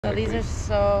So these are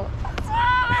so...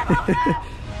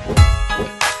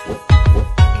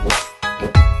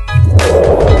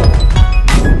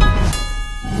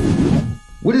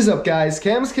 What is up, guys?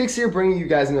 Cam's Kicks here, bringing you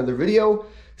guys another video.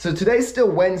 So today's still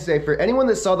Wednesday. For anyone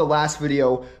that saw the last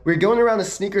video, we're going around to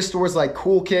sneaker stores like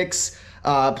Cool Kicks,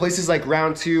 places like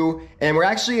Round 2, and we're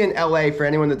actually in LA for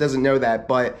anyone that doesn't know that.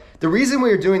 But the reason we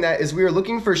are doing that is we are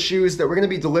looking for shoes that we're going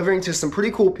to be delivering to some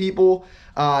pretty cool people,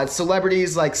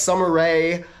 celebrities like Sommer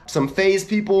Ray, some FaZe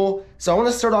people. So I want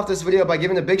to start off this video by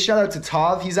giving a big shout out to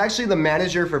Tav. He's actually the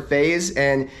manager for FaZe,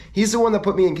 and he's the one that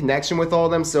put me in connection with all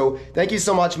of them. So thank you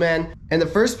so much, man. And the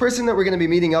first person that we're going to be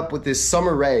meeting up with is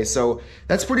Sommer Ray. So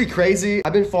that's pretty crazy.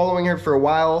 I've been following her for a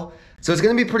while. So it's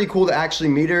going to be pretty cool to actually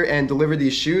meet her and deliver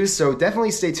these shoes. So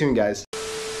definitely stay tuned, guys.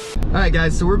 Alright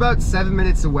guys, so we're about 7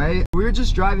 minutes away. We were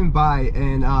just driving by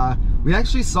and we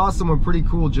actually saw someone pretty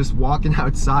cool just walking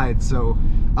outside. So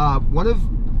one of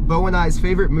Bo and I's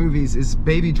favorite movies is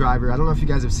Baby Driver. I don't know if you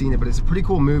guys have seen it, but it's a pretty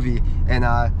cool movie. And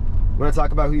want to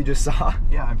talk about who you just saw?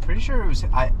 Yeah, I'm pretty sure it was,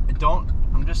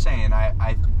 I'm just saying,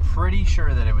 I'm pretty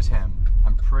sure that it was him.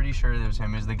 I'm pretty sure that it was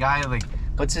him. It was the guy, like,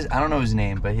 what's his, I don't know his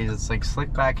name, but he's like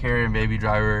slick back hair and Baby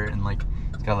Driver, and like,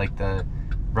 he's got like the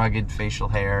rugged facial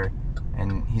hair.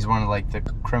 And he's one of like the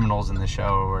criminals in the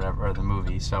show or whatever, or the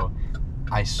movie. So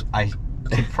I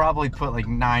could probably put like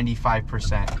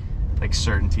 95% like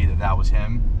certainty that that was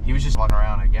him. He was just walking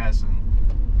around, I guess,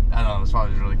 and I don't know, this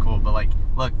probably was really cool. But like,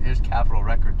 look, there's Capitol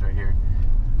Records right here.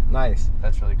 Nice.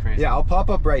 That's really crazy. Yeah, I'll pop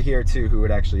up right here too who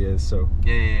it actually is. So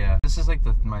yeah. This is like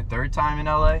my third time in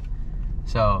LA,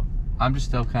 so I'm just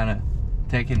still kind of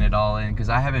taking it all in because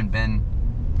I haven't been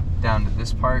down to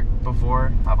this part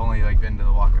before. I've only like been to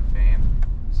the Walk of Fame.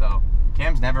 So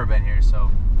Cam's never been here, so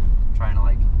I'm trying to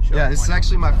like show. Yeah, this is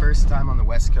actually my first time on the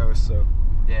West Coast, so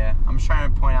yeah, I'm just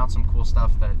trying to point out some cool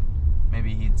stuff that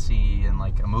maybe he'd see in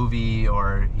like a movie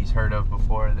or he's heard of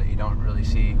before that you don't really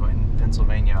see in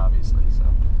Pennsylvania, obviously. So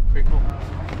pretty cool.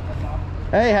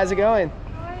 Hey, how's it going?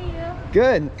 How are you?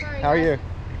 Good. Sorry, how are you?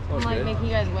 I'm like making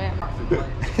you guys wet.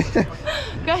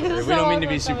 Guys, We don't mean to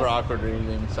be super awkward or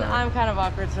anything. So I'm kind of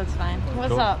awkward, so it's fine.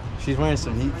 What's up? She's wearing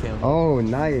some heat cam. Oh,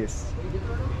 nice.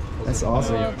 That's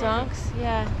awesome. Little dunks,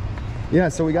 yeah. Yeah,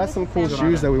 so we got some cool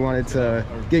shoes that we wanted to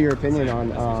get your opinion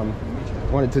on.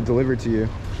 Wanted to deliver to you.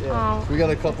 Yeah. We got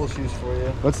a couple shoes for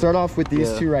you. Let's start off with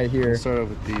these two right here. Let's start off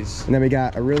with these. And then we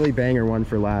got a really banger one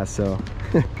for last, so.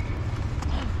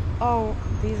 Oh,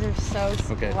 these are so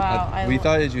okay. Wow. We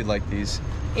thought you'd like these.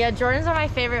 Yeah, Jordans are my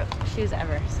favorite shoes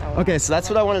ever. So okay, so that's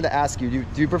what I wanted to ask you. Do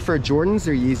you prefer Jordans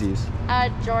or Yeezys?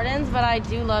 Jordans, but I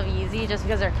do love Yeezy just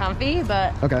because they're comfy.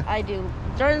 But okay, I do.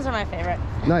 Jordans are my favorite.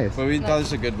 Nice. But we thought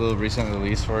this was a good little recent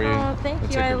release for you. Oh, thank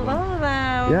you. I love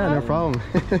them. Yeah, no problem.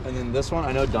 And then this one,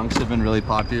 I know Dunks have been really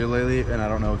popular lately, and I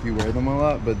don't know if you wear them a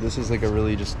lot, but this is like a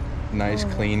really just nice,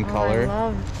 clean color. I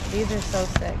love these. Are so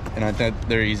sick. And I think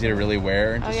they're easy to really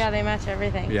wear. Oh yeah, they match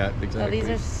everything. Yeah, exactly. So these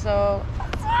are so.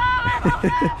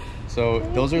 So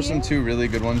those are some two really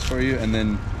good ones for you, and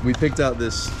then we picked out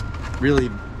this really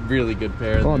good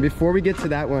pair. Hold on, before we get to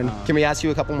that one, can we ask you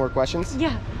a couple more questions?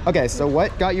 Yeah. Okay, so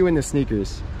what got you into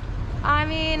sneakers? I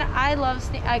mean, I love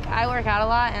like I work out a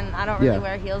lot, and I don't really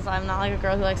wear heels. I'm not like a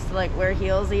girl who likes to like wear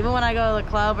heels. Even when I go to the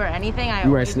club or anything, I wear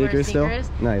always sneakers still.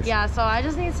 Nice. Yeah, so I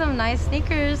just need some nice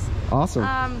sneakers. Awesome.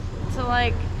 To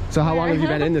like. So how long have you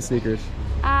been into sneakers?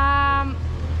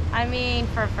 I mean,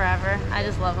 for forever. I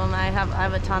just love them. I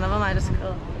have a ton of them. I just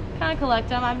kind of collect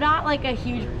them. I'm not like a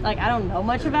huge, like, I don't know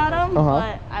much about them,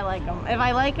 but I like them. If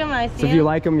I like them, I see them. So if you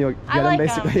like them, you'll get them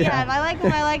basically. Them. Yeah, if I like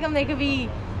them, I like them. They could be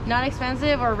not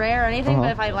expensive or rare or anything, but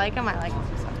if I like them, I like them.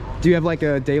 So. Do you have like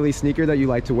a daily sneaker that you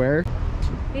like to wear?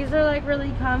 These are like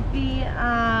really comfy.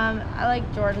 I like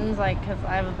Jordans, like, because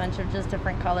I have a bunch of just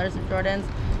different colors of Jordans.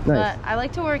 Nice. But I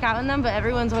like to work out in them, but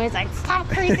everyone's always like, stop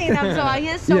creasing them. So I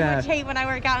get so much hate when I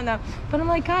work out in them. But I'm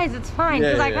like, guys, it's fine.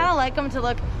 Because I kind of like them to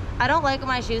look, I don't like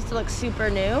my shoes to look super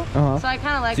new. So I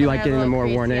kind of like so you like getting them more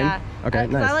worn in? Yeah. Okay,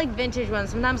 nice. I like vintage ones.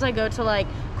 Sometimes I go to like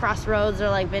Crossroads or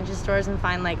like vintage stores and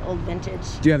find like old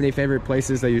vintage. Do you have any favorite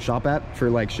places that you shop at for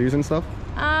like shoes and stuff?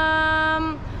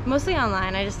 Mostly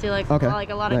online. I just do like a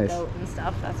lot of GOAT and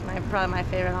stuff. That's probably my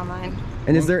favorite online.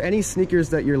 And is there any sneakers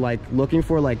that you're like looking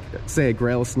for, like say a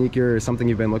Grail sneaker or something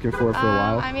you've been looking for a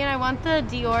while? I mean, I want the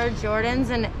Dior Jordans,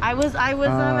 and I was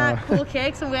on that Cool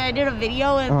Kicks, and I did a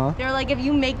video, and they're like, if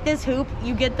you make this hoop,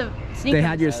 you get the sneakers. They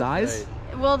had your size?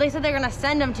 Well, they said they're gonna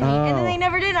send them to me, and then they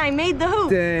never did. I made the hoop.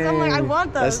 Dang. So I'm like, I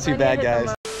want those. That's too bad,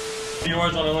 guys.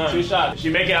 Dior's on the line. 2 shots. If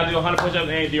you make it, I'll do 100 push-ups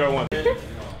and Dior 1.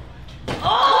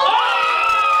 Oh!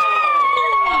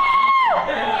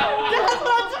 That's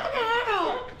what I'm talking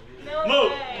about! No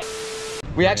way.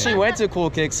 We actually went to Cool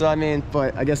Kicks, so I mean,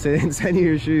 but I guess they didn't send you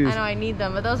your shoes. I know I need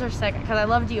them, but those are sick because I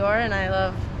love Dior and I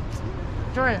love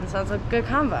Jordan, so it's a good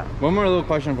combo. One more little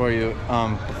question for you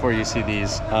before you see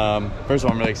these. First of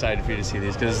all, I'm really excited for you to see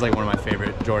these because it's like one of my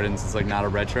favorite Jordans. It's like not a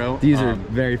retro. These are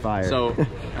very fire. So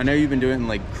I know you've been doing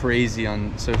like crazy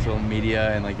on social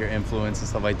media and like your influence and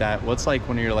stuff like that. What's like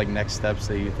one of your like next steps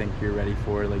that you think you're ready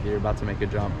for? Like you're about to make a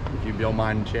jump. If you don't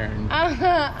mind sharing.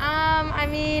 I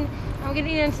mean, I'm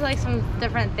getting into like some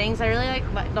different things. I really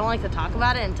don't like to talk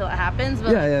about it until it happens.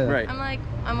 But yeah, right.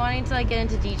 I'm wanting to like get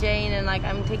into DJing and like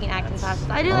I'm taking acting classes.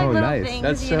 I do like little things.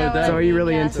 That's you know. So are you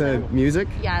really into music?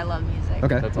 Yeah, I love music.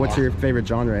 Okay. That's What's awesome. your favorite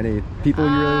genre? Any people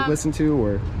you really listen to,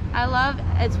 or?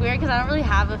 It's weird because I don't really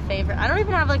have a favorite. I don't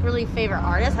even have like really favorite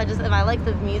artists. If I like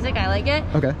the music, I like it.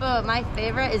 Okay. But my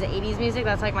favorite is 80s music.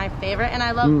 That's like my favorite. And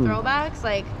I love throwbacks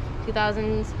like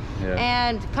 2000s. Yeah.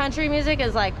 And country music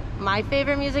is like my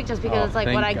favorite music just because it's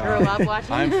like what I grew up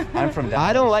watching. I'm from Dallas.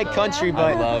 I don't like country,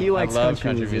 but he likes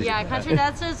country music. Yeah, country,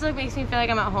 that's just like makes me feel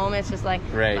like I'm at home. It's just like,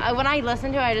 when I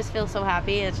listen to it, I just feel so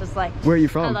happy. It's just like, where are you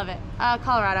from? I love it.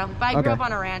 Colorado. But I grew up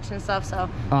on a ranch and stuff, so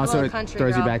so it country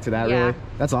throws girl. you back to that, Yeah. really?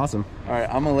 That's awesome. All right,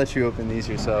 I'm gonna let you open these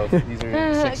yourself. These are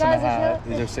 6.5.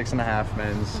 These are 6.5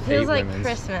 men's. It feels 8 like women's.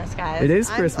 Christmas, guys. It is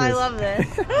Christmas. I love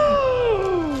this.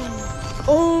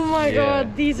 Oh my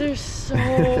god, these are so...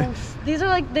 These are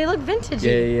like, they look vintage.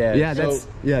 Yeah. That's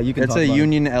you can. It's a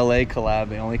Union LA collab.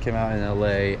 They only came out in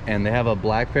LA, and they have a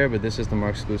black pair, but this is the more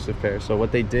exclusive pair. So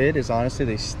what they did is honestly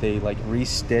they like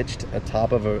restitched a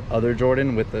top of a other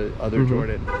Jordan with the other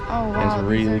Jordan. Oh wow, and it's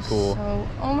really cool.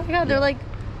 Oh my god, they're like,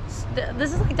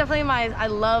 this is like definitely I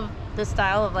love the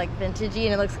style of like vintagey,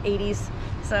 and it looks 80s.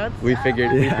 So it's, we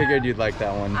figured you'd like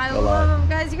that one I a lot. love them,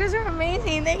 guys. You guys are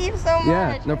amazing. Thank you so much.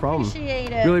 Yeah, no problem. Appreciate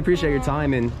it. Really appreciate your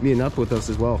time and meeting up with us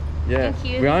as well. Yeah, Thank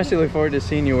you. we honestly look forward to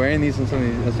seeing you wearing these in some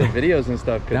of these videos and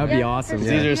stuff. That would be awesome. For Yeah.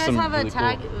 sure. These are you guys some have really a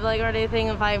tag, cool. like or anything?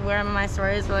 If I wear them in my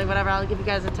stories or like whatever, I'll give you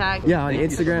guys a tag. Yeah, on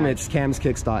Instagram it's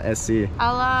camskicks.sc.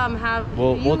 I'll have.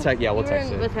 We'll text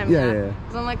it with him. Yeah.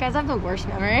 Because I'm like, guys, I have the worst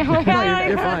memory. No,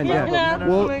 you're fine. Yeah.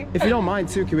 Well, like, if you don't mind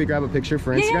too, can we grab a picture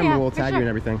for Instagram and we'll tag you and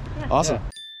everything? Awesome.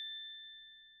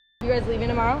 You guys leaving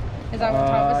tomorrow? Is that what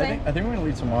Tom was saying? I think we're gonna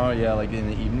leave tomorrow. Yeah, like in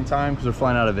the evening time, because we're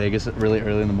flying out of Vegas really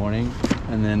early in the morning,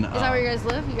 and then. Is that where you guys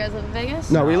live? You guys live in Vegas?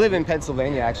 No, we live in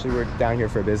Pennsylvania. Actually, we're down here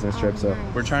for a business trip, so.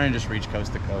 We're trying to just reach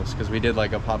coast to coast because we did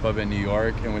like a pop-up in New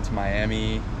York and went to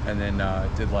Miami, and then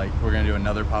we're gonna do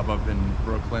another pop-up in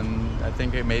Brooklyn, I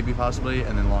think it maybe possibly,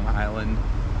 and then Long Island,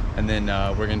 and then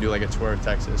we're gonna do like a tour of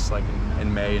Texas like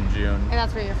in May and June. And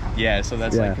that's where you're from. Yeah, so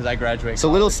that's like because I graduate. So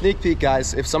little sneak peek,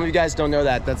 guys. If some of you guys don't know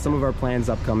that, that's some of our plans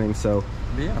upcoming. So.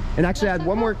 Yeah. And actually, I had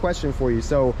one more question for you.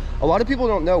 So a lot of people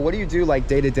don't know, what do you do like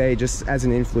day to day, just as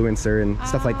an influencer and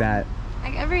stuff like that?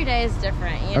 Like every day is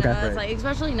different, you know. It's like,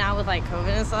 especially now with like COVID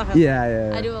and stuff.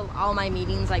 Yeah. I do all my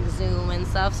meetings like Zoom and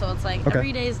stuff, so it's like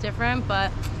every day is different,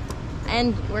 but.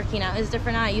 And working out is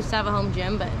different now. I used to have a home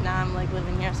gym, but now I'm like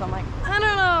living here, so I'm like, I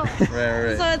don't know.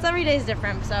 Right. So it's every day is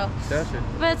different. So, Gotcha.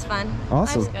 But it's fun.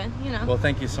 Awesome. Life's good, you know. Well,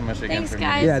 thank you so much again. Thanks, for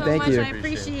guys, Yeah, so thank much. you. I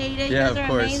appreciate it. Yeah, you guys of are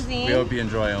course. amazing. We hope you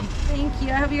enjoy them. Thank you.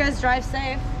 I hope you guys drive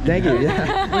safe. Thank you.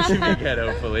 Yeah. We should make it,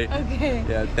 hopefully. Okay.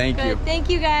 Yeah, thank you. Thank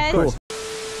you, guys. Cool.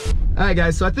 All right,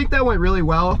 guys, so I think that went really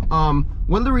well.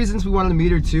 One of the reasons we wanted to meet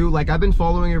her too, like I've been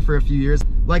following her for a few years,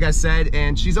 like I said,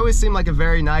 and she's always seemed like a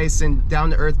very nice and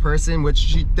down-to-earth person, which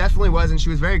she definitely was, and she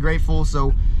was very grateful.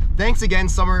 So thanks again,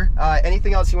 Summer.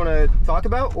 Anything else you want to talk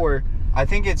about, or? I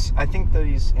think these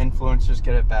influencers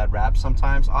get a bad rap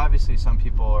sometimes. Obviously, some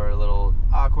people are a little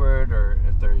awkward, or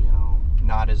if they're,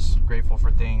 not as grateful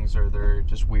for things, or they're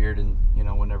just weird, and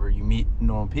whenever you meet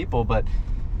normal people, but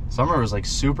Summer was like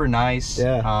super nice.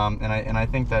 Yeah. And I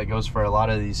think that goes for a lot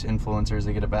of these influencers.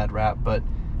 They get a bad rap, but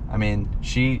I mean,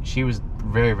 she was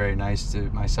very, very nice to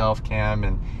myself, Cam,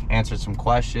 and answered some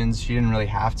questions. She didn't really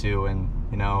have to, and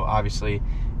obviously,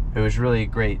 it was really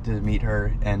great to meet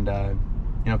her and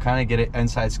kind of get an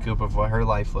inside scoop of what her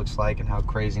life looks like and how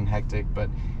crazy and hectic, but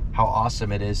how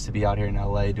awesome it is to be out here in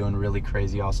LA doing really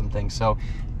crazy, awesome things. So,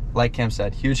 like Cam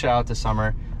said, huge shout out to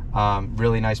Summer.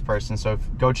 Really nice person. So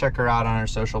go check her out on her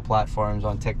social platforms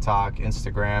on TikTok,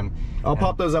 Instagram. I'll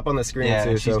pop those up on the screen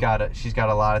too. She's got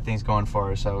a lot of things going for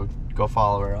her. So go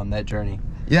follow her on that journey.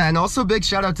 Yeah, and also big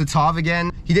shout out to Tav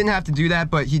again. He didn't have to do that,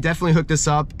 but he definitely hooked us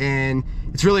up, and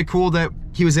it's really cool that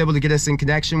he was able to get us in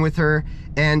connection with her.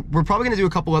 And we're probably gonna do a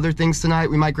couple other things tonight.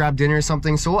 We might grab dinner or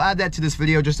something. So we'll add that to this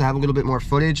video just to have a little bit more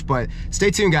footage, but stay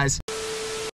tuned, guys.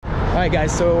 All right,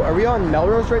 guys, so are we on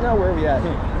Melrose right now? Where are we at?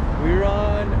 We're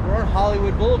on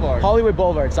Hollywood Boulevard. Hollywood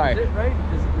Boulevard, sorry. Is it right?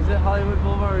 Is it Hollywood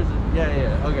Boulevard? Or is it?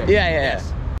 Yeah. Okay. Yeah.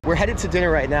 We're headed to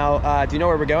dinner right now. Do you know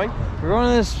where we're going? We're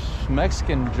going to this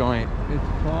Mexican joint. It's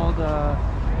called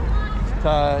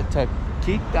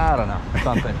Taquita, I don't know,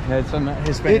 something. It's some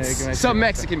Hispanic. It's some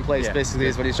Mexican place, basically,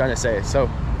 is what he's trying to say. So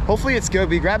hopefully it's good.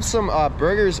 We grabbed some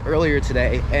burgers earlier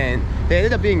today, and they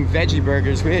ended up being veggie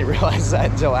burgers. We didn't realize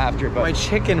that until after. But my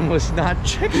chicken was not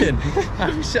chicken.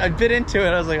 I bit into it.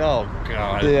 I was like, oh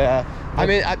god. Yeah. I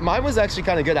mean, mine was actually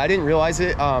kind of good. I didn't realize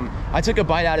it. I took a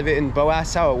bite out of it, and Bo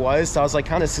asked how it was, so I was like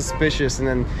kind of suspicious. And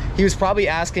then he was probably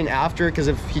asking after, because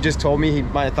if he just told me, he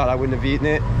might have thought I wouldn't have eaten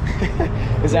it.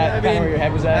 Is that kind of where your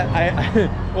head was at?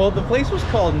 Well, the place was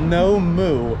called No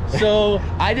Moo, so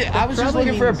I was just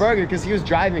looking for a burger because he was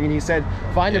driving and he said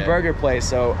find a burger place.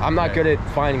 So I'm not good at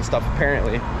finding stuff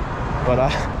apparently. But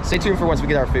stay tuned for once we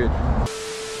get our food.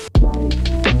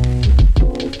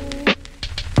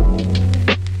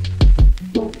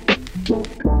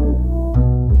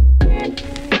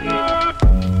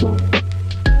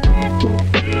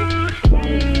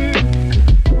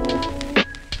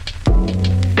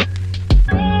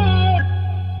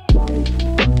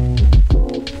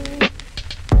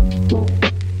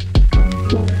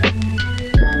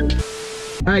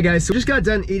 Alright guys, so we just got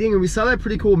done eating and we saw that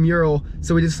pretty cool mural,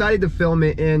 so we decided to film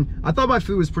it, and I thought my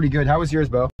food was pretty good. How was yours,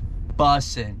 Bo?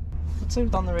 Bussin'. Let's say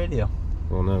it on the radio.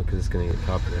 Well, no, because it's gonna get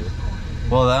copyrighted.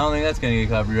 Well, I don't think that's gonna get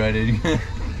copyrighted.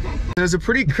 It was a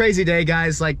pretty crazy day,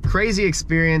 guys, like crazy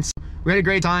experience. We had a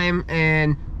great time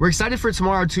and we're excited for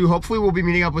tomorrow too. Hopefully we'll be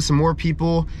meeting up with some more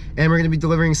people and we're gonna be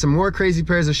delivering some more crazy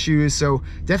pairs of shoes, so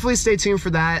definitely stay tuned for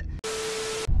that.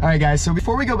 All right guys, so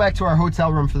before we go back to our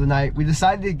hotel room for the night, we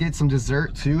decided to get some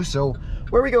dessert too. So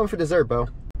where are we going for dessert, Bo?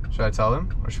 Should I tell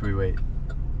them or should we wait?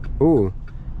 Ooh,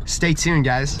 stay tuned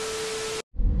guys.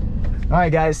 All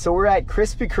right guys, so we're at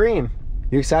Krispy Kreme.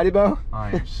 You excited, Bo?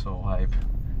 I am so hype.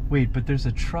 Wait, but there's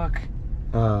a truck.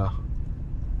 So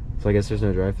I guess there's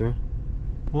no drive-thru?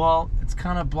 Well, it's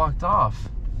kind of blocked off.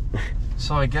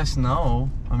 So I guess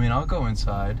no. I mean, I'll go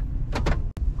inside.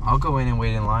 I'll go in and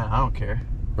wait in line. I don't care.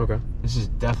 Okay. This is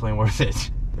definitely worth it.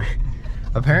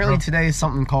 Apparently today is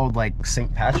something called like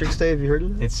St. Patrick's Day. Have you heard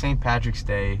of it? It's St. Patrick's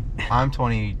Day. I'm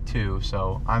 22,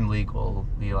 so I'm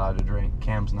legally allowed to drink.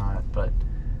 Cam's not, but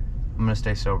I'm gonna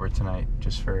stay sober tonight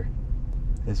just for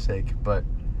his sake. But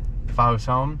if I was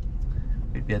home,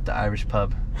 we'd be at the Irish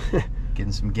pub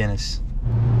getting some Guinness.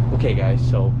 Okay guys,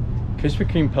 so Krispy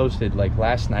Kreme posted like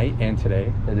last night and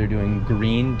today that they're doing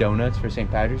green donuts for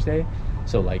St. Patrick's Day.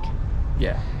 So like,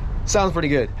 yeah. Sounds pretty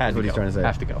good. That's what he's trying to say.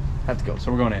 Have to go.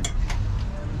 So we're going in.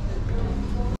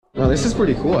 Oh, this is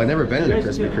pretty cool. I've never been in a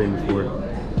Krispy Kreme before.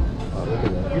 Oh, look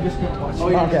at that. You're just gonna watch. Oh,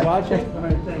 you're okay. watching? All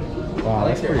right, thanks. Wow,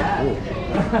 that's pretty cool.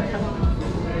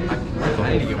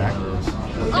 I need to get one of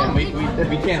those.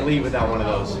 We can't leave without one of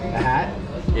those. A hat?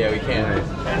 Yeah, we can't.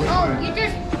 Oh,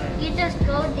 you just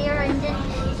go there and then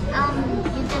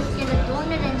you just get a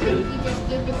donut and then you just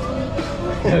give it to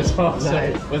me. That's awesome.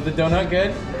 Nice. Was the donut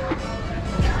good?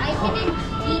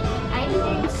 I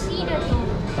didn't see the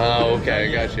donut. Oh, okay.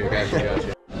 I got you.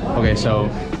 Okay, so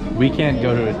we can't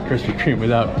go to a Krispy Kreme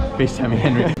without FaceTiming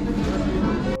Henry.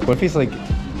 What if he's like,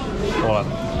 hold on.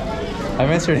 I've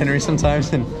answered Henry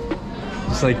sometimes and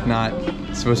it's like not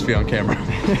supposed to be on camera.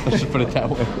 Let's just put it that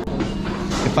way.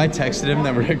 If I texted him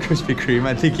that we're at Krispy Kreme,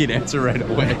 I think he'd answer right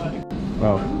away.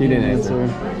 Well, he didn't answer.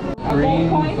 Green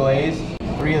glazed,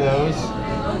 3 of those.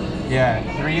 Yeah,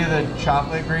 3 of the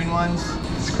chocolate green ones.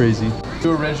 It's crazy.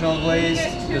 2 original glazed,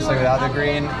 just like without the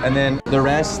green, and then the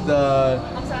rest, the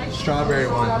strawberry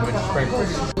one with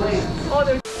sprinkles.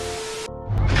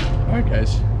 All right,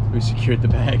 guys, we secured the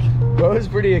bag. Bo was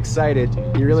pretty excited.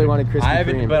 He really wanted Krispy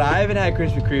Kreme. But I haven't had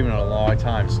Krispy Kreme in a long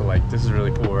time, so like this is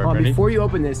really cool. Oh, before you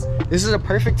open this is a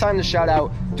perfect time to shout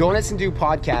out Donuts and Do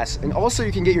podcast, and also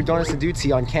you can get your Donuts and Do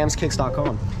tea on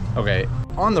camskicks.com. Okay,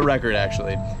 on the record,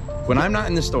 actually, when I'm not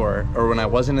in the store or when I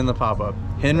wasn't in the pop-up,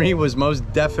 Henry was most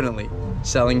definitely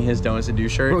selling his Donuts and Do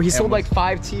shirt. Bro, he sold like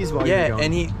 5 teas while you were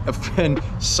gone. and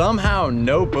somehow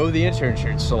no Bo the Intern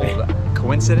shirt sold.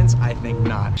 Coincidence? I think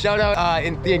not. Shout out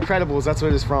in The Incredibles, that's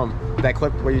what it's from. That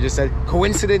clip where you just said,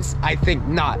 coincidence? I think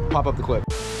not. Pop up the clip.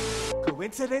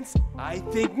 Coincidence? I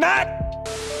think not!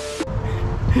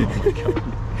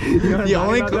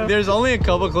 There's only a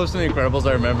couple clips from The Incredibles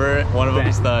I remember. One of them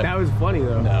is that was funny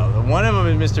though. No, one of them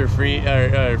is Mr.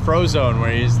 Frozone,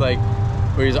 where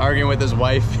he's arguing with his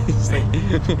wife. He's like,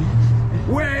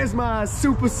 where's my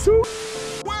super suit?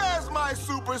 Where's my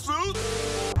super suit?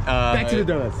 Back to the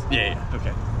donuts. Yeah,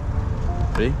 okay.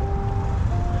 Ready?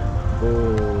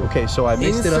 Oh. Okay, so I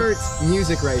mixed it up. Insert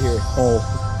music right here. Oh,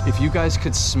 If you guys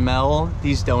could smell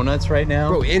these donuts right now.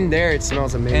 Bro, in there it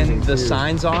smells amazing. And the too.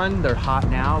 signs on, they're hot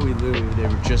now. They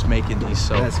were just making these.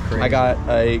 So that's crazy. I got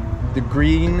the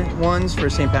green ones for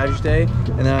St. Patrick's Day,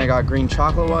 and then I got green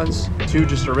chocolate ones, 2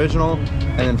 just original,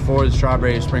 and then 4 the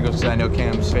strawberry sprinkles, because I know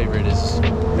Cam's favorite is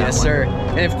yes, sir.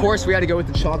 And of course, we had to go with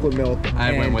the chocolate milk.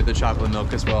 I went with the chocolate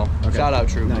milk as well. Okay. Shout out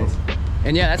True Blue. Nice.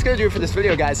 And yeah, that's gonna do it for this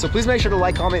video, guys. So please make sure to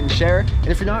like, comment, and share. And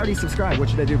if you're not already subscribed, what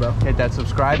should I do, bro? Hit that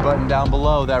subscribe button down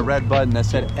below, that red button that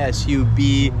said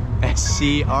SUBSCRIBE.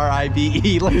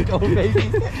 Let's go, baby.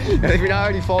 And if you're not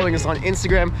already following us on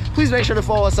Instagram, please make sure to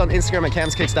follow us on Instagram at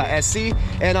camskicks.sc.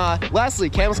 And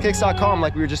lastly, camskicks.com,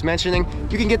 like we were just mentioning,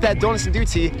 you can get that Donuts and Dew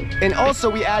tea. And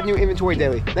also, we add new inventory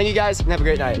daily. Thank you guys, and have a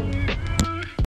great night.